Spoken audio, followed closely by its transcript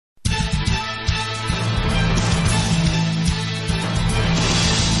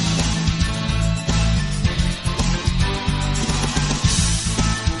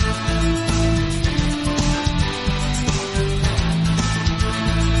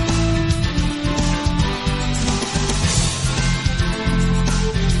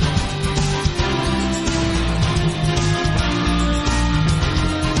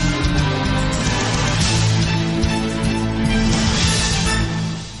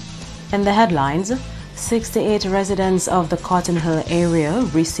In the headlines, 68 residents of the Cotton Hill area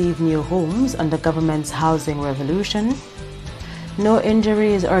receive new homes under government's housing revolution. No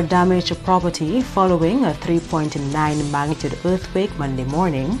injuries or damage to property following a 3.9 magnitude earthquake Monday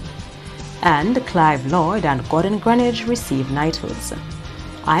morning. And Clive Lloyd and Gordon Greenidge receive knighthoods.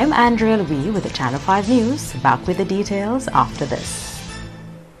 I'm Andrea Louis with the Channel 5 News, back with the details after this.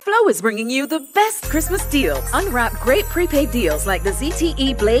 Flow is bringing you the best Christmas deals. Unwrap great prepaid deals like the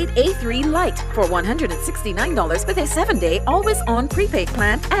ZTE Blade A3 Lite for $169 with a 7-day always-on prepaid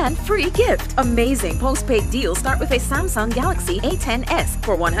plan and free gift. Amazing postpaid deals start with a Samsung Galaxy A10s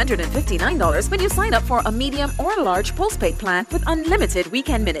for $159 when you sign up for a medium or large postpaid plan with unlimited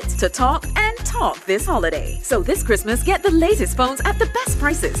weekend minutes to talk and talk this holiday. So this Christmas, get the latest phones at the best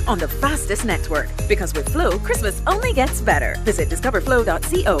prices on the fastest network. Because with Flow, Christmas only gets better. Visit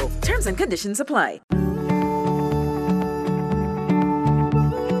discoverflow.co. Terms and conditions apply.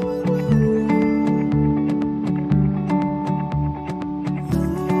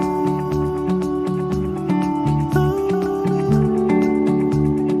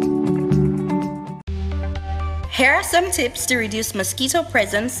 Here are some tips to reduce mosquito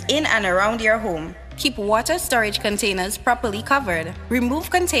presence in and around your home. Keep water storage containers properly covered.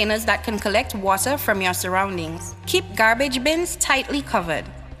 Remove containers that can collect water from your surroundings. Keep garbage bins tightly covered.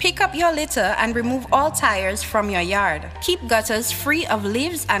 Pick up your litter and remove all tires from your yard. Keep gutters free of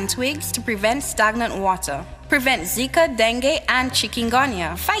leaves and twigs to prevent stagnant water. Prevent Zika, dengue, and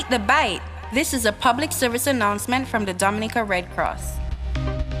chikungunya. Fight the bite. This is a public service announcement from the Dominica Red Cross.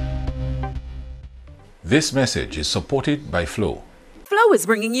 This message is supported by Flow. Flow is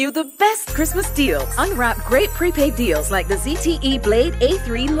bringing you the best Christmas deals. Unwrap great prepaid deals like the ZTE Blade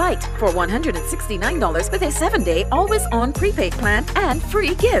A3 Lite for $169 with a 7-day always-on prepaid plan and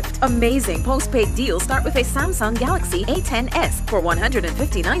free gift. Amazing postpaid deals start with a Samsung Galaxy A10s for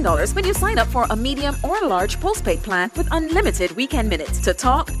 $159 when you sign up for a medium or large postpaid plan with unlimited weekend minutes to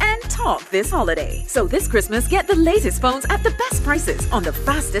talk and talk this holiday. So this Christmas, get the latest phones at the best prices on the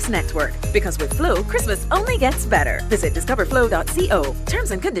fastest network. Because with Flow, Christmas only gets better. Visit discoverflow.co. Terms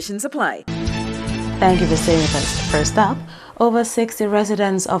and conditions apply. Thank you for staying with us. First up, over 60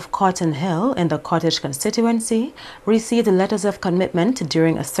 residents of Cotton Hill in the Cottage constituency received letters of commitment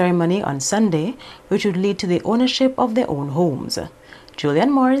during a ceremony on Sunday, which would lead to the ownership of their own homes.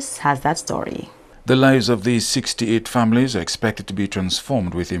 Julian Morris has that story. The lives of these 68 families are expected to be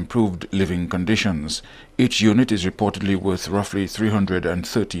transformed with improved living conditions. Each unit is reportedly worth roughly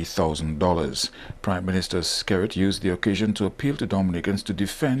 $330,000. Prime Minister Skerrit used the occasion to appeal to Dominicans to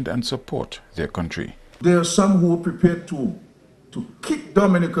defend and support their country. There are some who are prepared to kick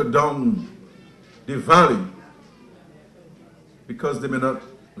Dominica down the valley because they may not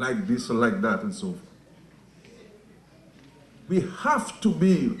like this or like that and so forth. We have to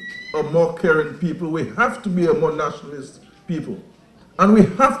be a more caring people. We have to be a more nationalist people. And we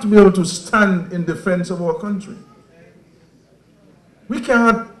have to be able to stand in defense of our country. We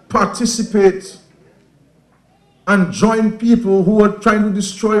cannot participate and join people who are trying to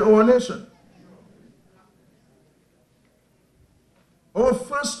destroy our nation. Our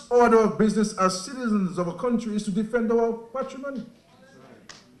first order of business as citizens of a country is to defend our patrimony.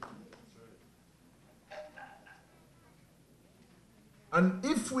 And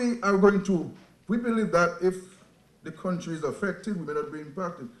if we are going to, we believe that if the country is affected, we may not be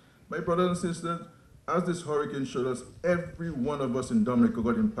impacted. My brothers and sisters, as this hurricane showed us, every one of us in Dominica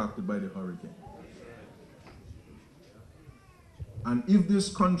got impacted by the hurricane. And if this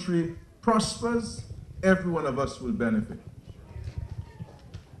country prospers, every one of us will benefit.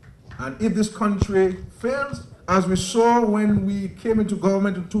 And if this country fails, as we saw when we came into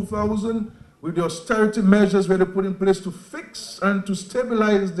government in 2000, with the austerity measures we had to put in place to fix and to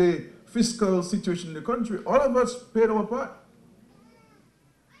stabilize the fiscal situation in the country, all of us paid our part.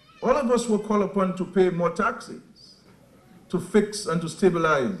 All of us were called upon to pay more taxes to fix and to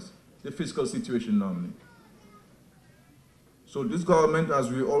stabilize the fiscal situation normally. So this government,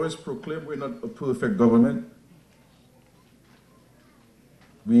 as we always proclaim, we're not a perfect government.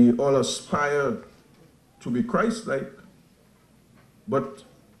 We all aspire to be Christ-like, but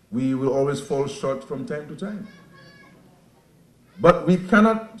we will always fall short from time to time. But we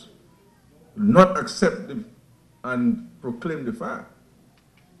cannot not accept and proclaim the fact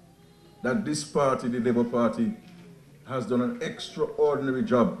that this party, the Labour Party, has done an extraordinary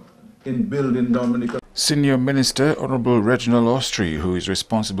job in building Dominica. Senior Minister Honorable Reginald Austrie, who is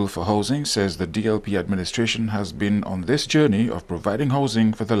responsible for housing, says the DLP administration has been on this journey of providing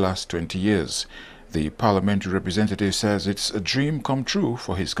housing for the last 20 years. The parliamentary representative says it's a dream come true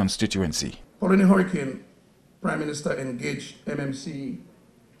for his constituency. Following the hurricane, Prime Minister engaged MMC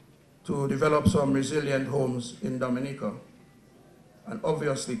to develop some resilient homes in Dominica. And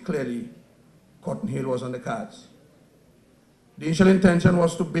obviously, clearly, Cotton Hill was on the cards. The initial intention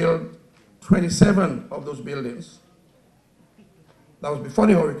was to build 27 of those buildings. That was before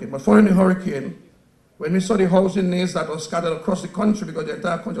the hurricane. But following the hurricane, when we saw the housing needs that were scattered across the country because the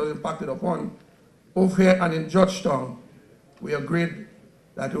entire country was impacted upon, both here and in Georgetown, we agreed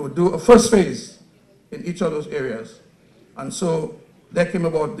that we would do a first phase in each of those areas. And so there came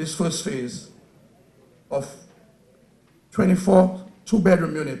about this first phase of 24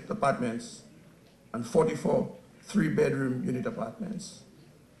 two-bedroom unit apartments and 44 three-bedroom unit apartments.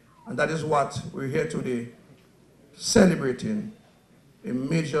 And that is what we're here today celebrating, a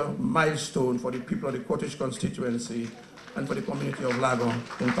major milestone for the people of the Cottage constituency and for the community of Lagon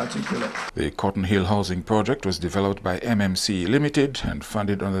in particular. The Cotton Hill Housing Project was developed by MMC Limited and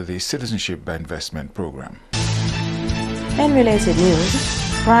funded under the Citizenship by Investment Program. In related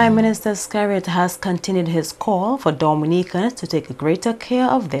news, Prime Minister Skerrit has continued his call for Dominicans to take greater care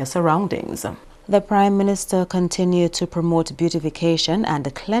of their surroundings. The Prime Minister continued to promote beautification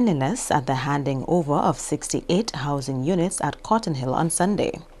and cleanliness at the handing over of 68 housing units at Cotton Hill on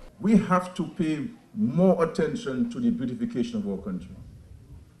Sunday. We have to pay more attention to the beautification of our country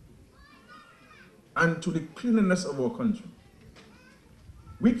and to the cleanliness of our country.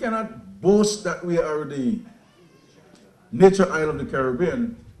 We cannot boast that we are the nature isle of the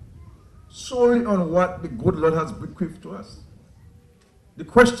Caribbean solely on what the good Lord has bequeathed to us. The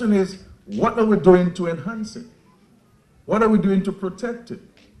question is, what are we doing to enhance it? What are we doing to protect it?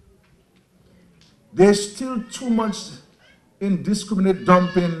 There's still too much indiscriminate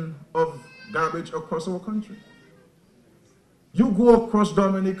dumping of garbage across our country. You go across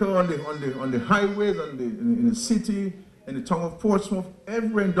Dominica on the highways, in the city, in the town of Portsmouth,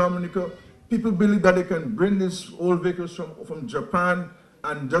 everywhere in Dominica, people believe that they can bring these old vehicles from Japan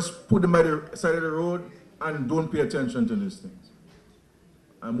and just put them by the side of the road and don't pay attention to these things.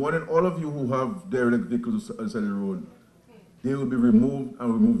 I'm warning all of you who have derelict vehicles on the side of the road, they will be removed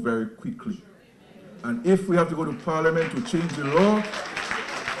and removed very quickly. And if we have to go to Parliament to change the law,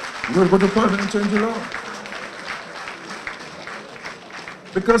 we will go to Parliament and change the law.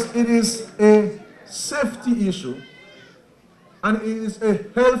 Because it is a safety issue and it is a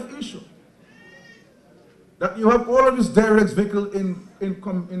health issue. That you have all of these derelict vehicles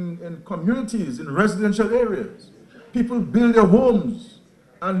in communities, in residential areas. People build their homes,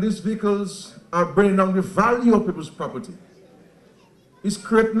 and these vehicles are bringing down the value of people's property. It's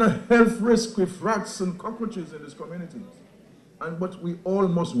creating a health risk with rats and cockroaches in these communities. But we all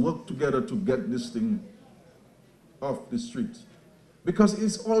must work together to get this thing off the street. Because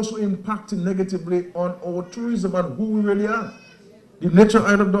it's also impacting negatively on our tourism and who we really are. The nature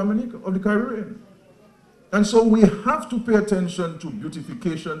isle of Dominica, of the Caribbean. And so we have to pay attention to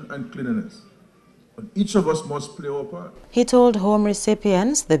beautification and cleanliness. But each of us must play our part. He told home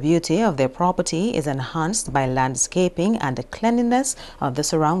recipients the beauty of their property is enhanced by landscaping and the cleanliness of the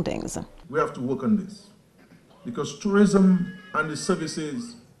surroundings. We have to work on this. Because tourism and the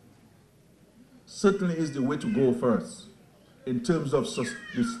services certainly is the way to go first in terms of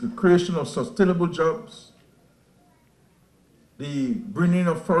the creation of sustainable jobs, the bringing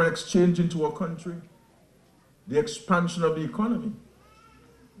of foreign exchange into our country, the expansion of the economy.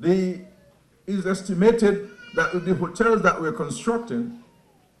 It is estimated that with the hotels that we're constructing,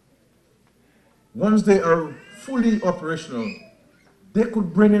 once they are fully operational, they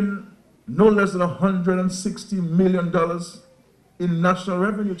could bring in no less than $160 million in national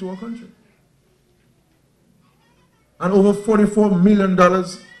revenue to our country. And over $44 million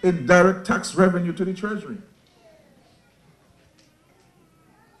in direct tax revenue to the Treasury.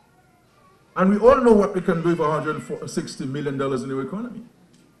 And we all know what we can do with $160 million in the economy.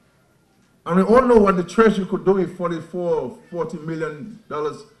 And we all know what the Treasury could do with $44 or $40 million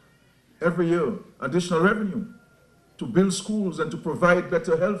every year, additional revenue, to build schools and to provide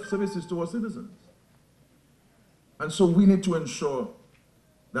better health services to our citizens. And so we need to ensure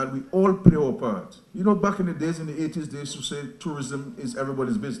that we all play our part. You know, back in the days, in the 80s, they used to say tourism is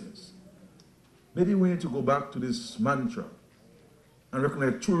everybody's business. Maybe we need to go back to this mantra and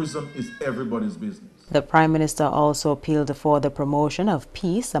recognize tourism is everybody's business. The Prime Minister also appealed for the promotion of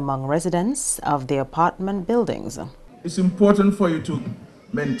peace among residents of the apartment buildings. It's important for you to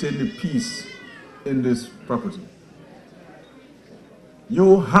maintain the peace in this property.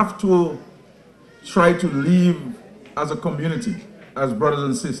 You have to try to live as a community, as brothers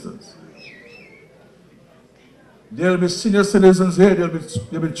and sisters. There'll be senior citizens here,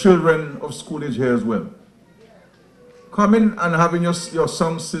 there'll be children of school age here as well. Coming and having your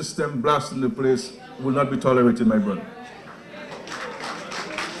sound system blasting the place will not be tolerated, my brother.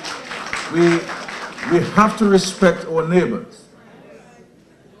 we have to respect our neighbors.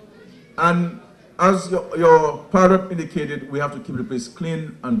 And as your parrot indicated, we have to keep the place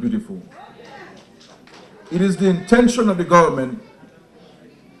clean and beautiful. It is the intention of the government,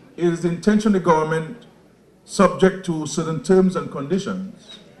 subject to certain terms and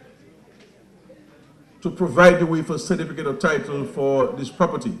conditions, to provide the way for certificate of title for these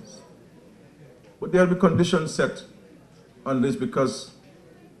properties. But there will be conditions set on this, because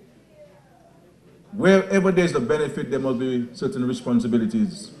wherever there's a benefit, there must be certain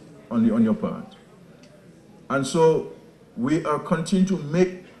responsibilities on your part. And so we are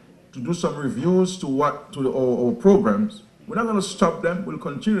continuing to do some reviews to our programs. We're not going to stop them, we'll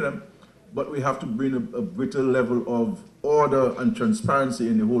continue them, but we have to bring a greater level of order and transparency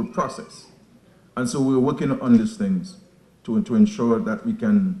in the whole process. And so we're working on these things to ensure that we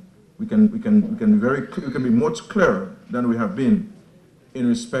can be much clearer than we have been in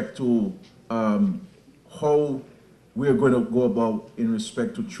respect to how we are going to go about in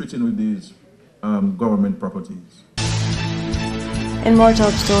respect to treating with these government properties. In more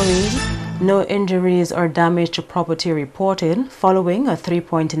top stories, no injuries or damage to property reported following a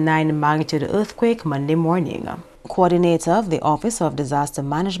 3.9 magnitude earthquake Monday morning. Coordinator of the Office of Disaster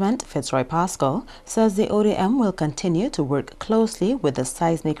Management, Fitzroy Pascal, says the ODM will continue to work closely with the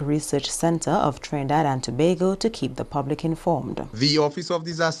Seismic Research Center of Trinidad and Tobago to keep the public informed. The Office of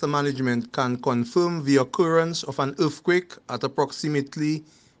Disaster Management can confirm the occurrence of an earthquake at approximately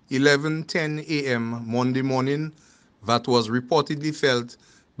 11:10 a.m. Monday morning that was reportedly felt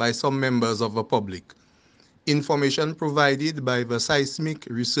by some members of the public. Information provided by the Seismic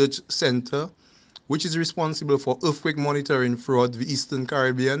Research Center, which is responsible for earthquake monitoring throughout the Eastern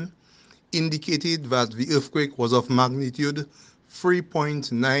Caribbean, indicated that the earthquake was of magnitude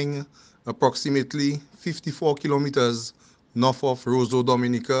 3.9, approximately 54 kilometers north of Roseau,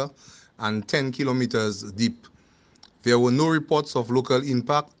 Dominica, and 10 kilometers deep. There were no reports of local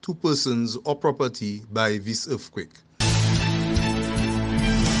impact to persons or property by this earthquake.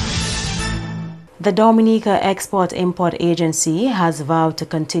 The Dominica Export-Import Agency has vowed to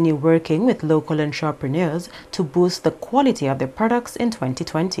continue working with local entrepreneurs to boost the quality of their products in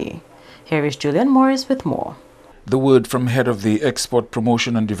 2020. Here is Julian Morris with more. The word from head of the Export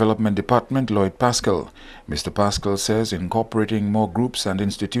Promotion and Development Department, Lloyd Pascal. Mr. Pascal says incorporating more groups and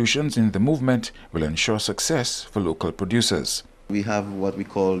institutions in the movement will ensure success for local producers. We have what we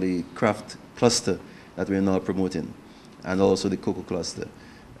call the craft cluster that we are now promoting, and also the cocoa cluster.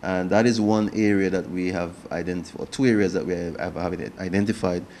 And that is one area that we have identified, or two areas that we have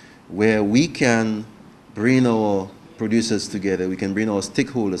identified, where we can bring our producers together, we can bring our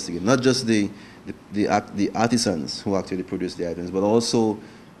stakeholders together, not just the artisans who actually produce the items, but also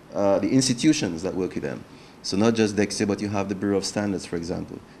the institutions that work with them. So not just Dexia, but you have the Bureau of Standards, for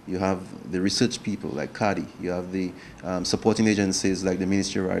example. You have the research people like CADI. You have the supporting agencies like the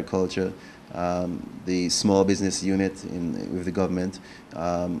Ministry of Agriculture, the small business unit with the government,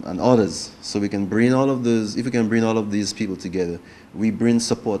 and others. So we can bring all of those, if we can bring all of these people together, we bring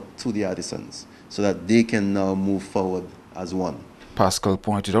support to the artisans so that they can now move forward as one. Pascal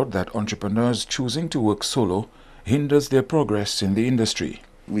pointed out that entrepreneurs choosing to work solo hinders their progress in the industry.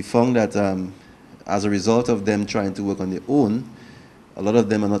 We found that as a result of them trying to work on their own, a lot of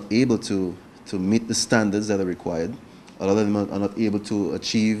them are not able to meet the standards that are required. A lot of them are not able to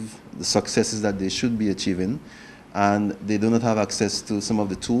achieve the successes that they should be achieving, and they do not have access to some of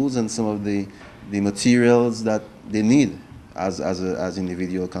the tools and some of the materials that they need as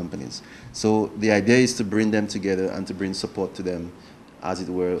individual companies. So the idea is to bring them together and to bring support to them, as it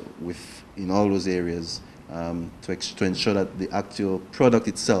were, in all those areas, to ensure that the actual product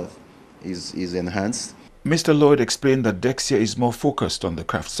itself is enhanced. Mr. Lloyd explained that Dexia is more focused on the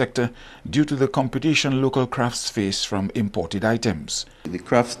craft sector due to the competition local crafts face from imported items. The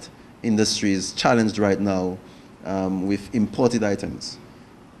craft industry is challenged right now with imported items.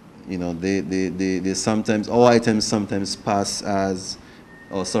 You know, they sometimes, our items sometimes pass as,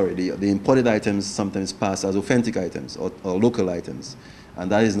 the imported items sometimes pass as authentic items or local items,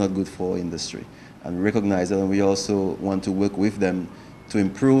 and that is not good for industry. And we recognize that, and we also want to work with them to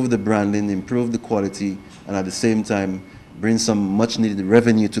improve the branding, improve the quality, and at the same time bring some much needed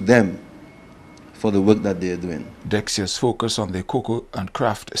revenue to them for the work that they are doing. Dexia's focus on the cocoa and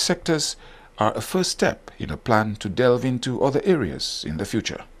craft sectors are a first step in a plan to delve into other areas in the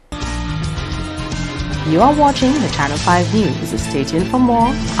future. You are watching the Channel 5 News. Stay tuned for more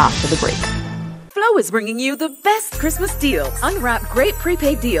after the break. Flow is bringing you the best Christmas deals. Unwrap great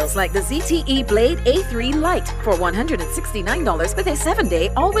prepaid deals like the ZTE Blade A3 Lite for $169 with a 7-day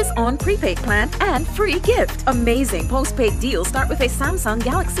always-on prepaid plan and free gift. Amazing postpaid deals start with a Samsung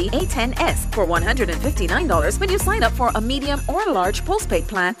Galaxy A10s for $159 when you sign up for a medium or large postpaid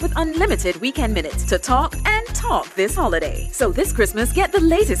plan with unlimited weekend minutes to talk and talk this holiday. So this Christmas, get the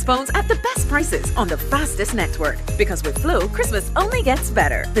latest phones at the best prices on the fastest network. Because with Flow, Christmas only gets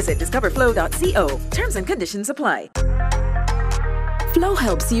better. Visit discoverflow.co. Terms and conditions apply. Flow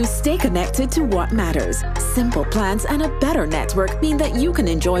helps you stay connected to what matters. Simple plans and a better network mean that you can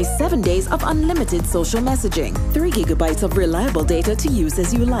enjoy 7 days of unlimited social messaging, 3 gigabytes of reliable data to use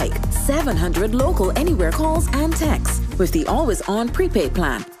as you like, 700 local anywhere calls and texts, with the always-on prepaid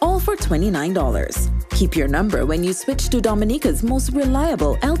plan, all for $29. Keep your number when you switch to Dominica's most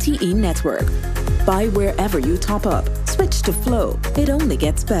reliable LTE network. Buy wherever you top up. Switch to Flow. It only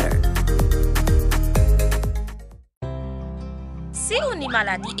gets better. Si ou ni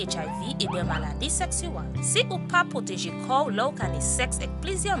maladie HIV et bien maladie sexuelle, si ou pas protéger corps lors qu'on est sexe avec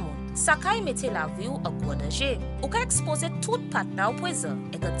plusieurs monde, ça kay mette la vie ou à gros danger. Ou ka expose tout partenaire au poison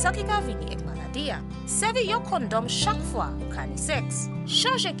et que tant qu'il ka vini avec maladie. Servi yo condom chaque fois ou ka ni sexe.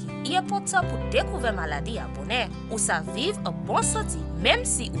 Changer qui est important pour découvrir maladie à bonheur ou ça vivre en bonne santé même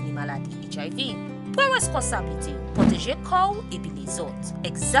si ou ni maladie HIV. Prends responsabilité, protéger corps et puis les autres.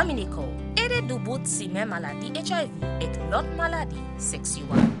 Examinez corps. Aidez du bout si même maladie HIV et l'autre maladie sexuelle.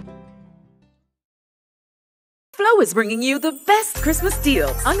 Flow is bringing you the best Christmas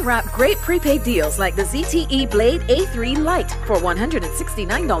deals. Unwrap great prepaid deals like the ZTE Blade A3 Lite for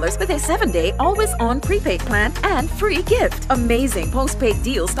 $169 with a 7-day always-on prepaid plan and free gift. Amazing postpaid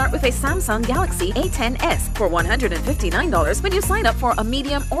deals start with a Samsung Galaxy A10s for $159 when you sign up for a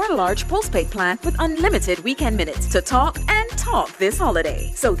medium or large postpaid plan with unlimited weekend minutes to talk and talk this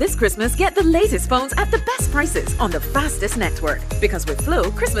holiday. So this Christmas, get the latest phones at the best prices on the fastest network. Because with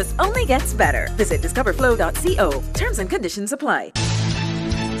Flow, Christmas only gets better. Visit discoverflow.co. Terms and conditions apply.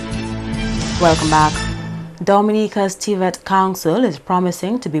 Welcome back. Dominica's TVET Council is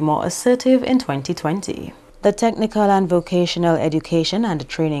promising to be more assertive in 2020. The Technical and Vocational Education and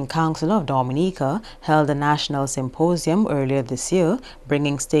Training Council of Dominica held a national symposium earlier this year,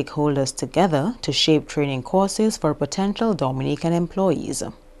 bringing stakeholders together to shape training courses for potential Dominican employees.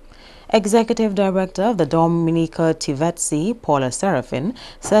 Executive Director of the Dominica TVET, Paula Serafin,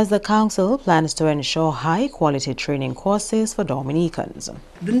 says the council plans to ensure high-quality training courses for Dominicans.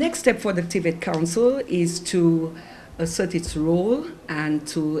 The next step for the TVET Council is to assert its role and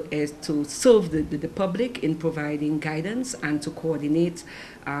to serve the public in providing guidance and to coordinate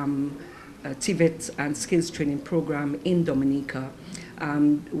TVET and skills training program in Dominica.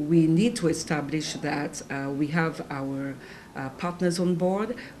 We need to establish that we have our partners on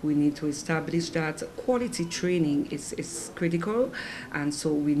board. We need to establish that quality training is critical, and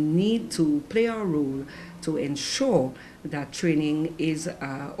so we need to play our role to ensure that training is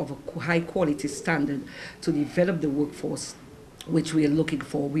of a high quality standard to develop the workforce which we are looking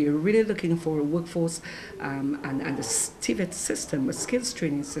for. We are really looking for a workforce and a TVET system, a skills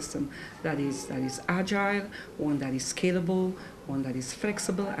training system that is agile, one that is scalable, one that is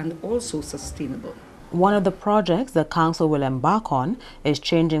flexible and also sustainable. One of the projects the council will embark on is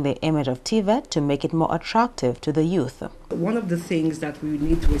changing the image of TVET to make it more attractive to the youth. One of the things that we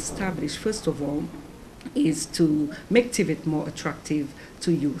need to establish, first of all, is to make TVET more attractive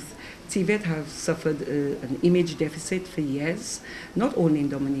to youth. TVET has suffered an image deficit for years, not only in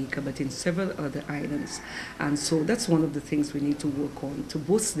Dominica, but in several other islands. And so that's one of the things we need to work on, to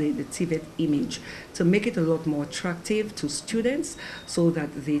boost the TVET image, to make it a lot more attractive to students so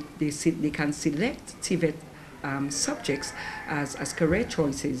that they can select TVET subjects as career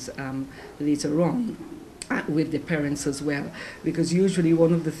choices later on. With the parents as well, because usually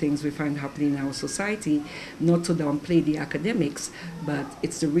one of the things we find happening in our society, not to downplay the academics, but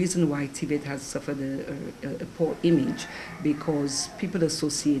it's the reason why TVET has suffered a poor image, because people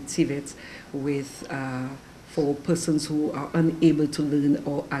associate TVET with for persons who are unable to learn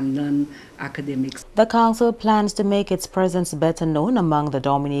or unlearn academics. The council plans to make its presence better known among the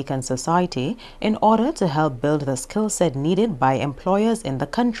Dominican society in order to help build the skill set needed by employers in the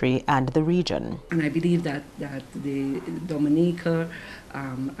country and the region. And I believe that the Dominica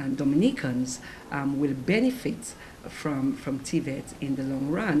and Dominicans will benefit from TVET in the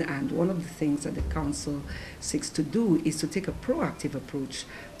long run. And one of the things that the council seeks to do is to take a proactive approach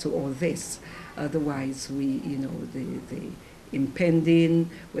to all this. Otherwise, impending,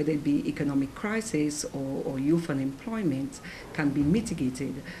 whether it be economic crisis or youth unemployment, can be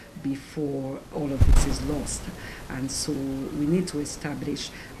mitigated before all of this is lost. And so we need to establish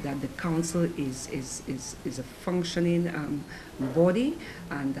that the council is a functioning body,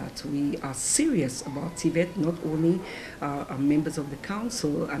 and that we are serious about TVET. Not only are members of the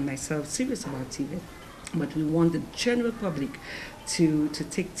council and myself serious about TVET, but we want the general public to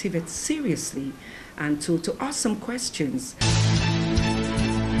take TVET seriously and to ask some questions.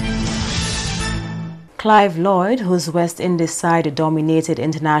 Clive Lloyd, whose West Indies side dominated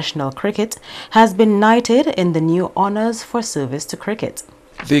international cricket, has been knighted in the new honours for service to cricket.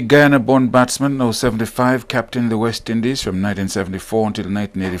 The Guyana-born batsman, now 75, captained the West Indies from 1974 until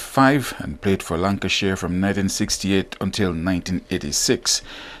 1985 and played for Lancashire from 1968 until 1986.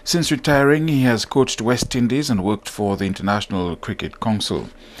 Since retiring, he has coached West Indies and worked for the International Cricket Council.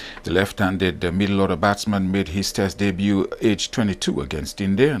 The left-handed middle-order batsman made his Test debut aged 22 against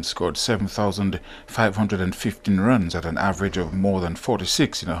India and scored 7,515 runs at an average of more than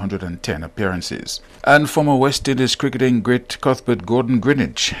 46 in 110 appearances. And former West Indies cricketing great Cuthbert Gordon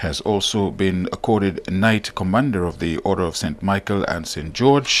Greenwich has also been accorded Knight Commander of the Order of St. Michael and St.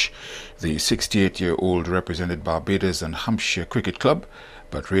 George. The 68-year-old represented Barbados and Hampshire Cricket Club,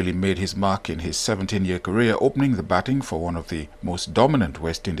 but really made his mark in his 17-year career, opening the batting for one of the most dominant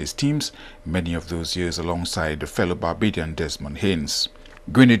West Indies teams, many of those years alongside fellow Barbadian Desmond Haynes.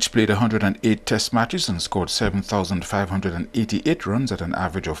 Greenwich played 108 Test matches and scored 7,588 runs at an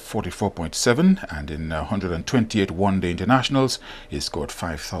average of 44.7, and in 128 one-day internationals, he scored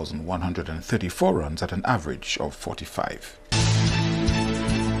 5,134 runs at an average of 45.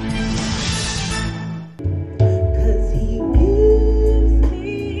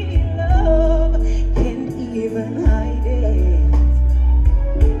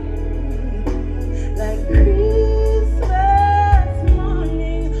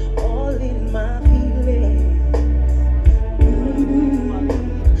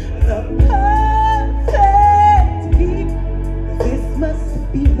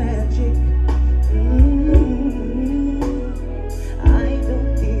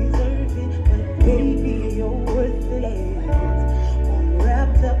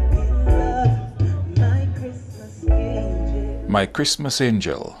 My Christmas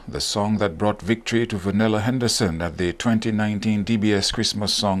Angel, the song that brought victory to Vanilla Henderson at the 2019 DBS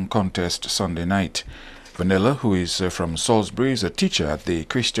Christmas Song Contest Sunday night. Vanilla, who is from Salisbury, is a teacher at the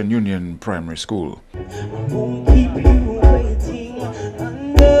Christian Union Primary School. I won't keep you waiting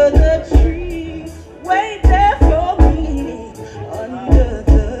under the tree. Wait there for me under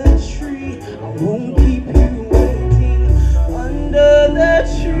the tree. I won't keep you waiting under the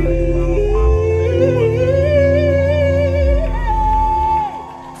tree.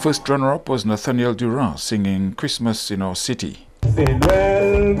 First runner-up was Nathaniel Durant singing Christmas in Our City. Say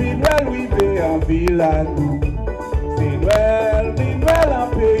well, mean well, we pay our bill and say well, mean well, I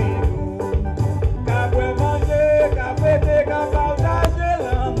pay you. Capwe manger, capwe take a partage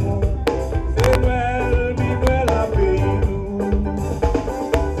l'amour. Say well, mean well, I pay you.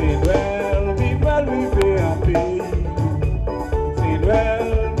 Say well, mean well, we pay our pay. Say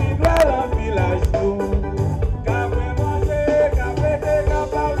well, mean well, I feel like you. Capwe manger, capwe take a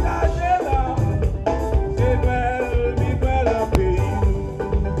partage l'amour. Say well, mean well, I pay you.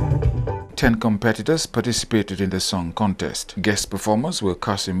 10 competitors participated in the song contest. Guest performers were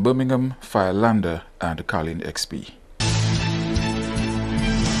Kasim Birmingham, Fire Lander, and Colin XP.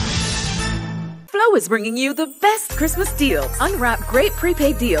 Flow is bringing you the best Christmas deals. Unwrap great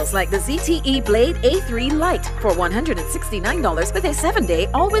prepaid deals like the ZTE Blade A3 Lite for $169 with a 7-day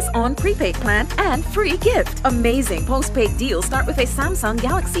always-on prepaid plan and free gift. Amazing postpaid deals start with a Samsung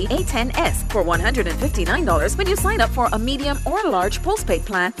Galaxy A10s for $159 when you sign up for a medium or large postpaid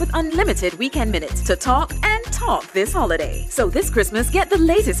plan with unlimited weekend minutes to talk and talk this holiday. So this Christmas, get the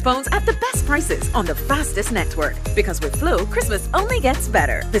latest phones at the best prices on the fastest network. Because with Flow, Christmas only gets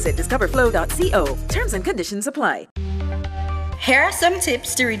better. Visit discoverflow.co. Terms and conditions apply. Here are some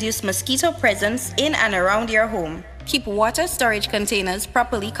tips to reduce mosquito presence in and around your home. Keep water storage containers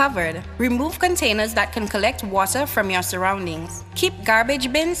properly covered. Remove containers that can collect water from your surroundings. Keep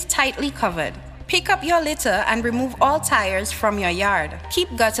garbage bins tightly covered. Pick up your litter and remove all tires from your yard.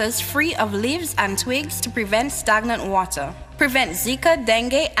 Keep gutters free of leaves and twigs to prevent stagnant water. Prevent Zika,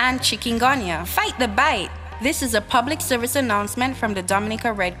 dengue, and chikungunya. Fight the bite. This is a public service announcement from the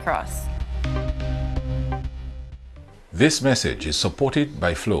Dominica Red Cross. This message is supported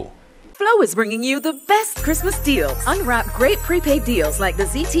by Flow. Flow Flow is bringing you the best Christmas deals. Unwrap great prepaid deals like the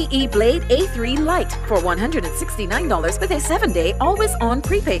ZTE Blade A3 Lite for $169 with a 7-day always-on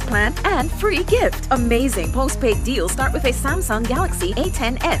prepaid plan and free gift. Amazing postpaid deals start with a Samsung Galaxy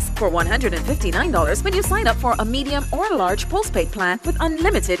A10s for $159 when you sign up for a medium or large postpaid plan with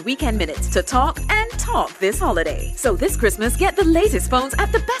unlimited weekend minutes to talk and talk this holiday. So this Christmas, get the latest phones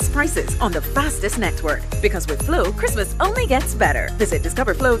at the best prices on the fastest network. Because with Flow, Christmas only gets better. Visit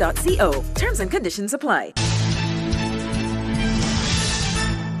discoverflow.co. Terms and conditions apply.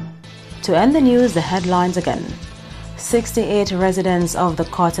 To end the news, the headlines again. 68 residents of the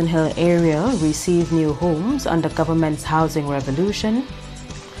Cotton Hill area receive new homes under government's housing revolution.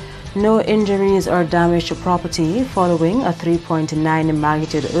 No injuries or damage to property following a 3.9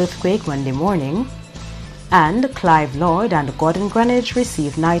 magnitude earthquake Monday morning. And Clive Lloyd and Gordon Greenwich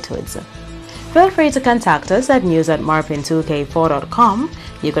receive knighthoods. Feel free to contact us at news@marpin2k4.com.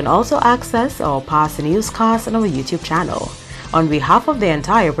 You can also access our past newscasts on our YouTube channel. On behalf of the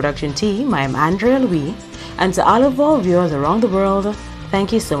entire production team, I am Andrea Louis, and to all of our viewers around the world,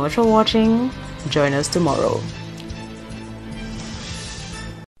 thank you so much for watching. Join us tomorrow.